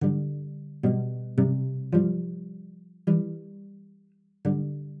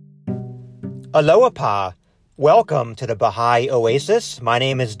Aloha. Welcome to the Baha'i Oasis. My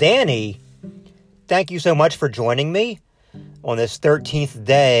name is Danny. Thank you so much for joining me on this 13th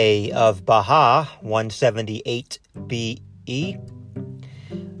day of Baha 178 BE,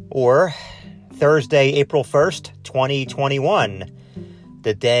 or Thursday, April 1st, 2021,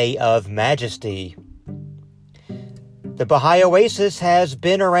 the Day of Majesty. The Baha'i Oasis has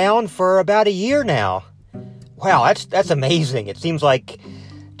been around for about a year now. Wow, that's amazing. It seems like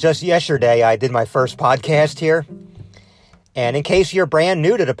just yesterday I did my first podcast here. And in case you're brand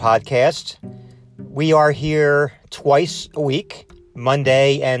new to the podcast, we are here twice a week,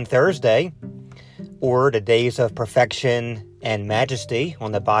 Monday and Thursday, or the days of perfection and majesty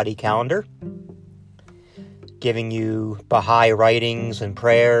on the Badi calendar, giving you Baha'i writings and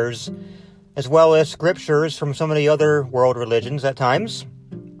prayers, as well as scriptures from some of the other world religions at times.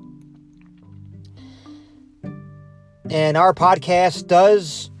 And our podcast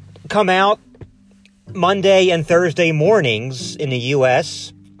does come out Monday and Thursday mornings in the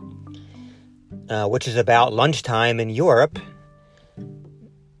U.S., which is about lunchtime in Europe.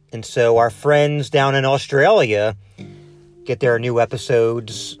 And so our friends down in Australia get their new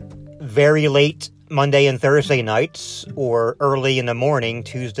episodes very late Monday and Thursday nights, or early in the morning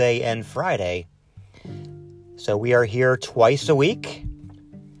Tuesday and Friday. So we are here twice a week.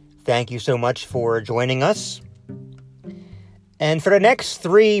 Thank you so much for joining us. And for the next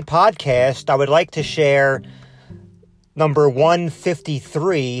 3 podcasts, I would like to share number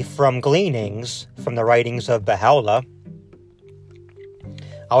 153 from Gleanings from the writings of Baha'u'llah.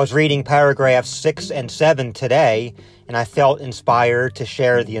 I was reading paragraphs 6 and 7 today, and I felt inspired to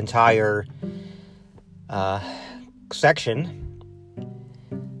share the entire section.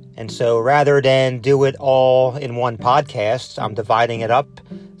 And so rather than do it all in one podcast, I'm dividing it up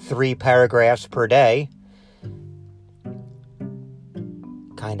 3 paragraphs per day.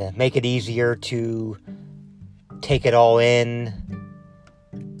 Kind of make it easier to take it all in,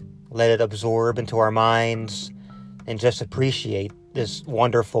 let it absorb into our minds, and just appreciate this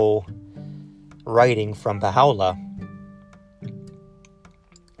wonderful writing from Baha'u'llah.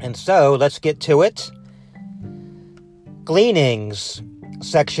 And so, let's get to it. Gleanings,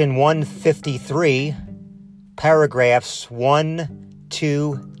 section 153, paragraphs 1,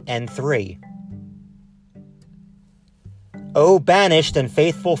 2, and 3. O banished and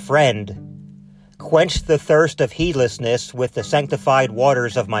faithful friend, quench the thirst of heedlessness with the sanctified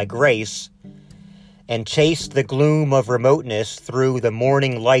waters of my grace, and chase the gloom of remoteness through the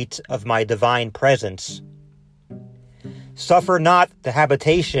morning light of my divine presence. Suffer not the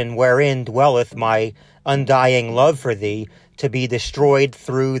habitation wherein dwelleth my undying love for thee to be destroyed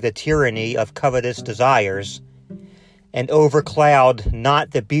through the tyranny of covetous desires, and overcloud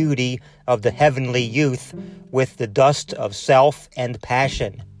not the beauty of the heavenly youth with the dust of self and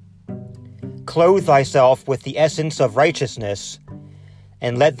passion. Clothe thyself with the essence of righteousness,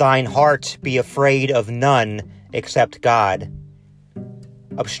 and let thine heart be afraid of none except God.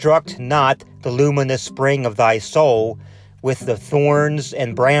 Obstruct not the luminous spring of thy soul with the thorns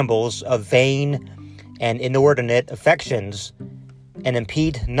and brambles of vain and inordinate affections, and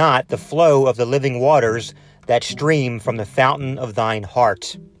impede not the flow of the living waters that stream from the fountain of thine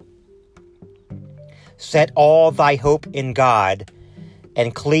heart. Set all thy hope in God,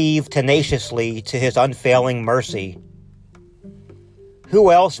 and cleave tenaciously to his unfailing mercy.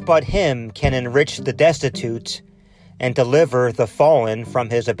 Who else but him can enrich the destitute and deliver the fallen from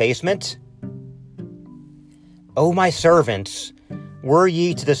his abasement? O my servants, were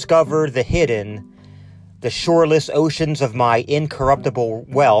ye to discover the hidden, the shoreless oceans of my incorruptible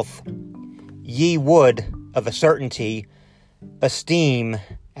wealth, ye would, of a certainty, esteem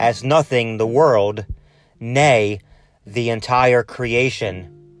as nothing the world, nay, the entire creation.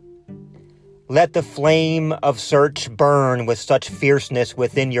 Let the flame of search burn with such fierceness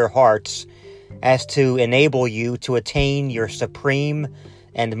within your hearts as to enable you to attain your supreme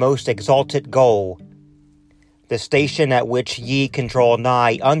and most exalted goal, the station at which ye can draw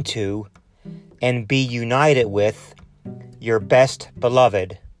nigh unto and be united with your best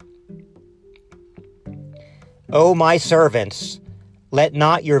beloved. O my servants, let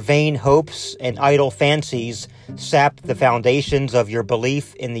not your vain hopes and idle fancies sap the foundations of your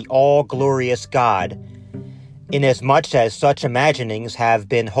belief in the all-glorious God, inasmuch as such imaginings have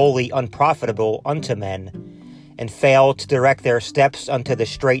been wholly unprofitable unto men, and fail to direct their steps unto the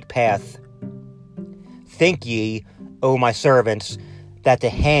straight path. Think ye, O my servants, that the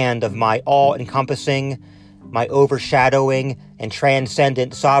hand of my all-encompassing, my overshadowing, and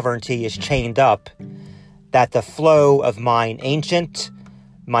transcendent sovereignty is chained up, that the flow of mine ancient,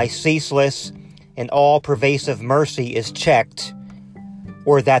 my ceaseless, and all-pervasive mercy is checked,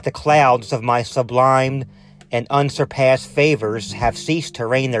 or that the clouds of my sublime and unsurpassed favors have ceased to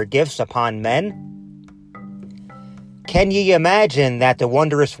rain their gifts upon men? Can ye imagine that the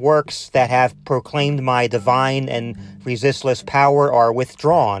wondrous works that have proclaimed my divine and resistless power are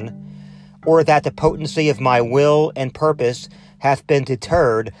withdrawn, or that the potency of my will and purpose hath been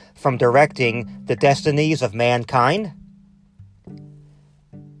deterred from directing the destinies of mankind?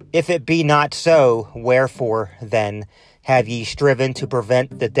 If it be not so, wherefore, then, have ye striven to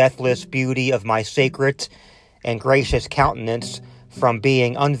prevent the deathless beauty of my sacred and gracious countenance from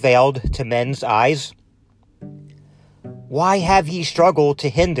being unveiled to men's eyes? Why have ye struggled to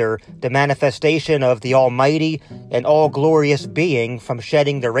hinder the manifestation of the Almighty and all-glorious Being from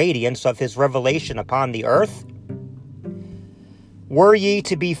shedding the radiance of His revelation upon the earth? Were ye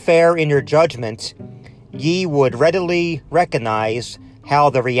to be fair in your judgment, ye would readily recognize how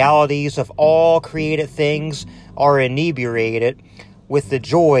the realities of all created things are inebriated with the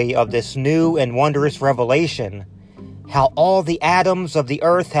joy of this new and wondrous revelation, how all the atoms of the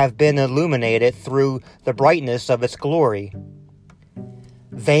earth have been illuminated through the brightness of its glory.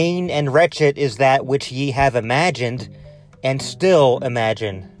 Vain and wretched is that which ye have imagined, and still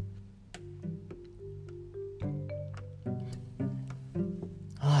imagine.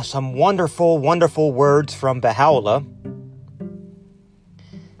 Some wonderful, wonderful words from Baha'u'llah.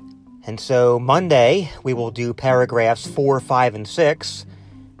 And so Monday, we will do paragraphs 4, 5, and 6.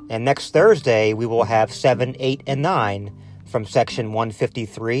 And next Thursday, we will have 7, 8, and 9 from section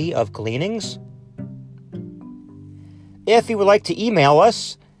 153 of Gleanings. If you would like to email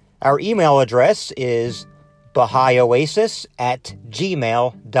us, our email address is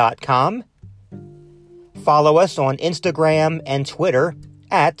BahaiOasis@gmail.com. Follow us on Instagram and Twitter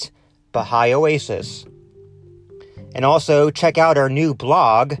at BahaiOasis. And also check out our new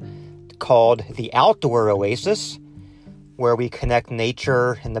blog called The Outdoor Oasis, where we connect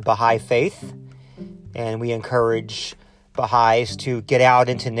nature and the Baha'i faith, and we encourage Baha'is to get out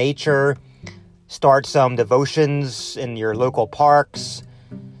into nature, start some devotions in your local parks,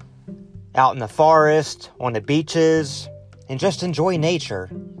 out in the forest, on the beaches, and just enjoy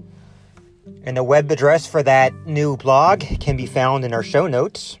nature. And the web address for that new blog can be found in our show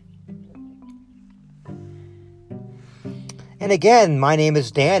notes. And again, my name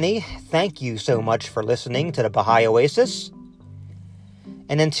is Danny. Thank you so much for listening to the Baha'i Oasis.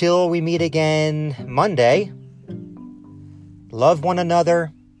 And until we meet again Monday, love one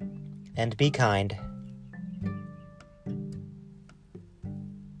another and be kind.